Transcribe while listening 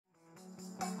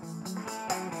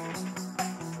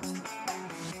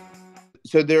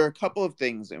so there are a couple of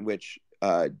things in which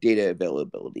data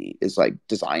availability is like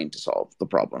designed to solve the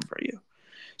problem for you.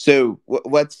 So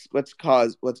what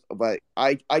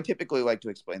I typically like to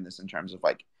explain this in terms of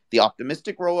like the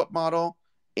optimistic rollup model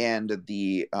and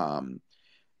the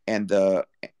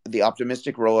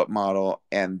optimistic rollup model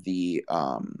and the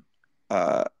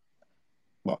uh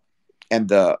well and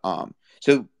the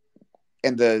so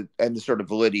and the sort of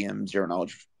Validium zero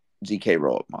knowledge ZK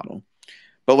rollup model.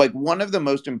 But like one of the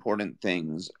most important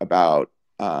things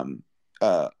um,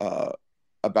 uh, uh,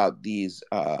 about these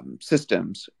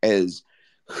systems is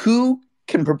who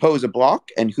can propose a block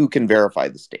and who can verify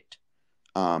the state.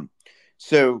 Um,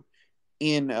 so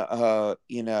in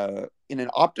an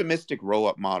optimistic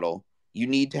rollup model, you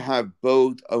need to have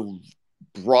both a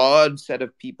broad set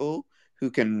of people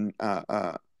who can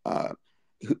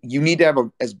you need to have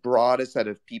as broad a set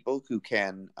of people who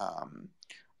can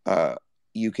uh,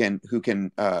 who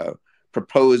can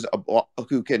propose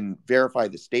who can verify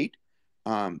the state,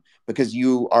 because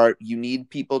you need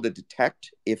people to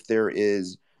detect if there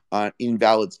is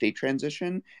invalid state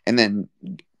transition and then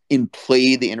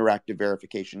play the interactive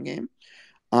verification game.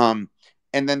 And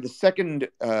then the second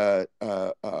and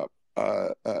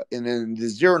then the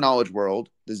zero knowledge world,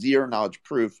 the zero knowledge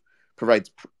proof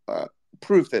provides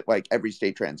proof that like every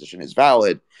state transition is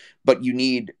valid, but you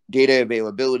need data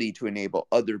availability to enable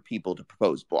other people to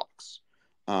propose blocks.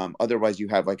 Otherwise, you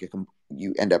have like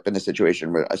you end up in a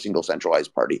situation where a single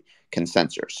centralized party can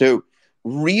censor. So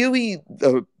really,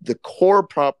 the core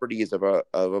properties of a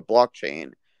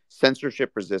blockchain,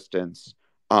 censorship resistance,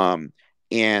 and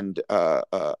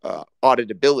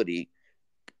auditability,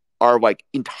 are like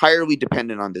entirely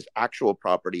dependent on this actual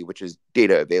property, which is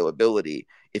data availability,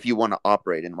 if you want to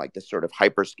operate in like this sort of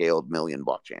hyperscaled million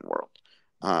blockchain world.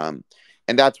 And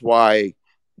that's why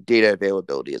data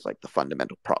availability is like the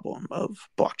fundamental problem of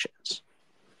blockchains.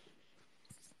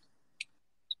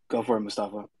 Go for it,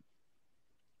 Mustafa.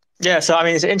 Yeah, so I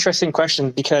mean, it's an interesting question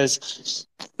because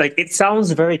like it sounds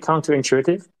very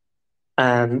counterintuitive.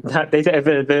 That data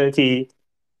availability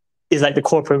is like the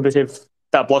core primitive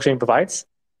that blockchain provides.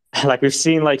 Like we've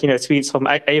seen, like tweets from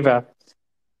Ava,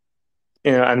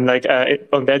 and like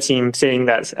on their team saying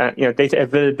that data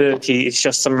availability is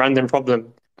just some random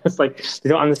problem. It's like they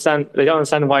don't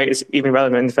understand why it's even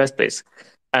relevant in the first place.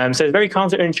 So it's very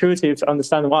counterintuitive to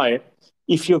understand why.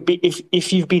 If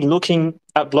you've been looking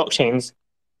at blockchains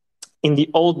in the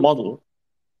old model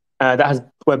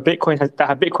that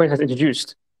Bitcoin has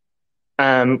introduced,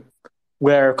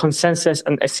 where consensus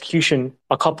and execution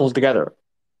are coupled together,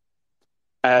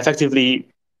 effectively.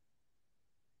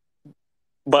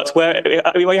 But where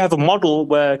you have a model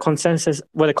where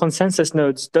the consensus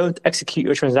nodes don't execute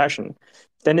your transaction,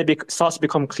 then it starts to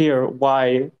become clear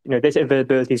why data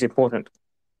availability is important.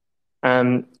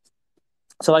 So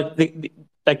like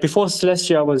before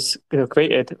Celestia was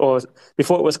created, or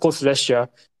before it was called Celestia,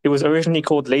 it was originally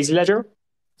called Lazy Ledger.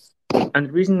 And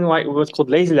the reason why it was called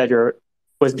Lazy Ledger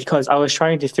was because I was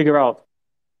trying to figure out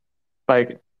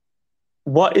like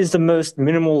what is the most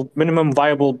minimum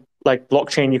viable like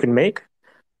blockchain you can make.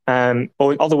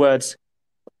 Or in other words,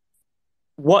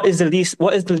 what is the least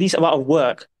amount of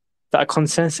work that a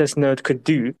consensus node could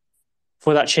do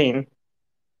for that chain,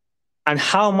 and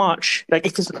how much, like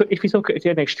if we took it to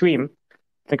an extreme,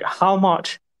 like how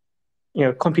much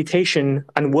computation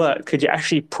and work could you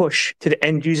actually push to the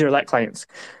end user like clients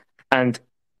and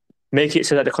make it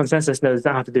so that the consensus nodes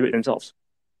don't have to do it themselves.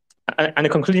 And the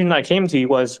conclusion that I came to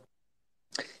was,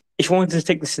 if you wanted to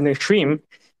take this to an extreme,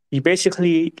 you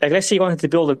basically, like, let's say you wanted to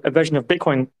build a version of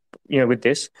Bitcoin, with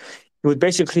this, you would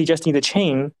basically just need a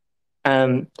chain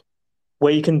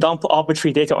where you can dump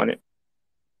arbitrary data on it,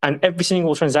 and every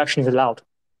single transaction is allowed.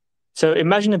 So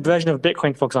imagine a version of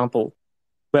Bitcoin, for example,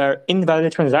 where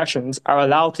invalid transactions are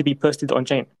allowed to be posted on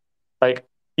chain. Like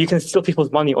you can steal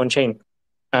people's money on chain.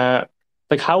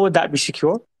 Like how would that be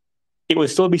secure? It would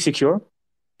still be secure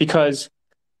because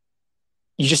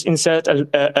you just insert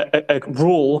a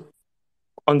rule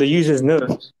on the user's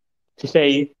node to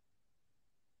say,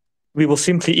 we will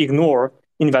simply ignore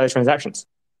invalid transactions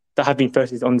that have been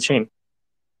posted on the chain.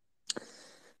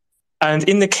 And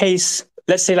in the case,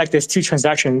 let's say like there's two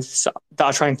transactions that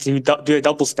are trying to do a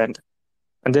double spend,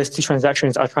 and those two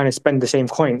transactions are trying to spend the same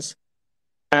coins.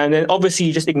 And then obviously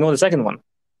you just ignore the second one.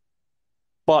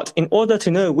 But in order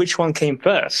to know which one came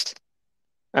first,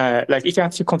 like if you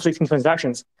have two conflicting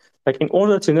transactions, like in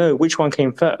order to know which one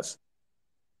came first,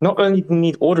 not only do you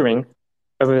need ordering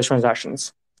over the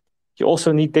transactions, you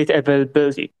also need data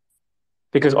availability,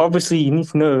 because obviously you need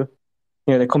to know,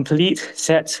 the complete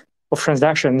set of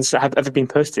transactions that have ever been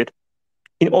posted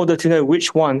in order to know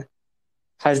which one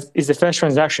is the first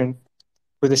transaction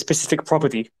with a specific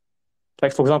property.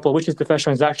 Like, for example, which is the first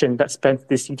transaction that spent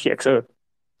this UTXO?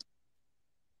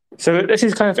 So this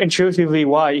is kind of intuitively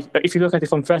why, if you look at it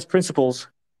from first principles,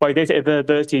 why data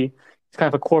availability is kind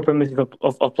of a core primitive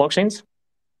of blockchains.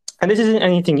 And this isn't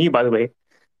anything new, by the way.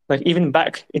 Like even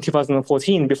back in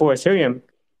 2014, before Ethereum,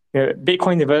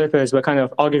 Bitcoin developers were kind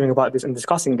of arguing about this and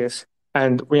discussing this.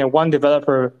 And one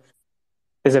developer,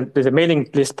 there's a mailing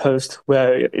list post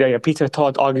where Peter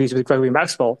Todd argues with Gregory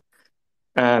Maxwell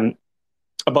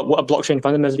about what a blockchain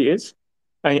fundamentally is.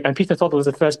 And Peter Todd was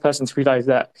the first person to realize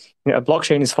that a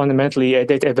blockchain is fundamentally a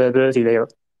data availability layer.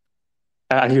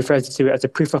 And he refers to it as a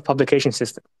proof of publication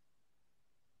system.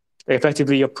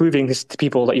 Effectively, you're proving this to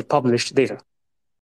people that you've published data.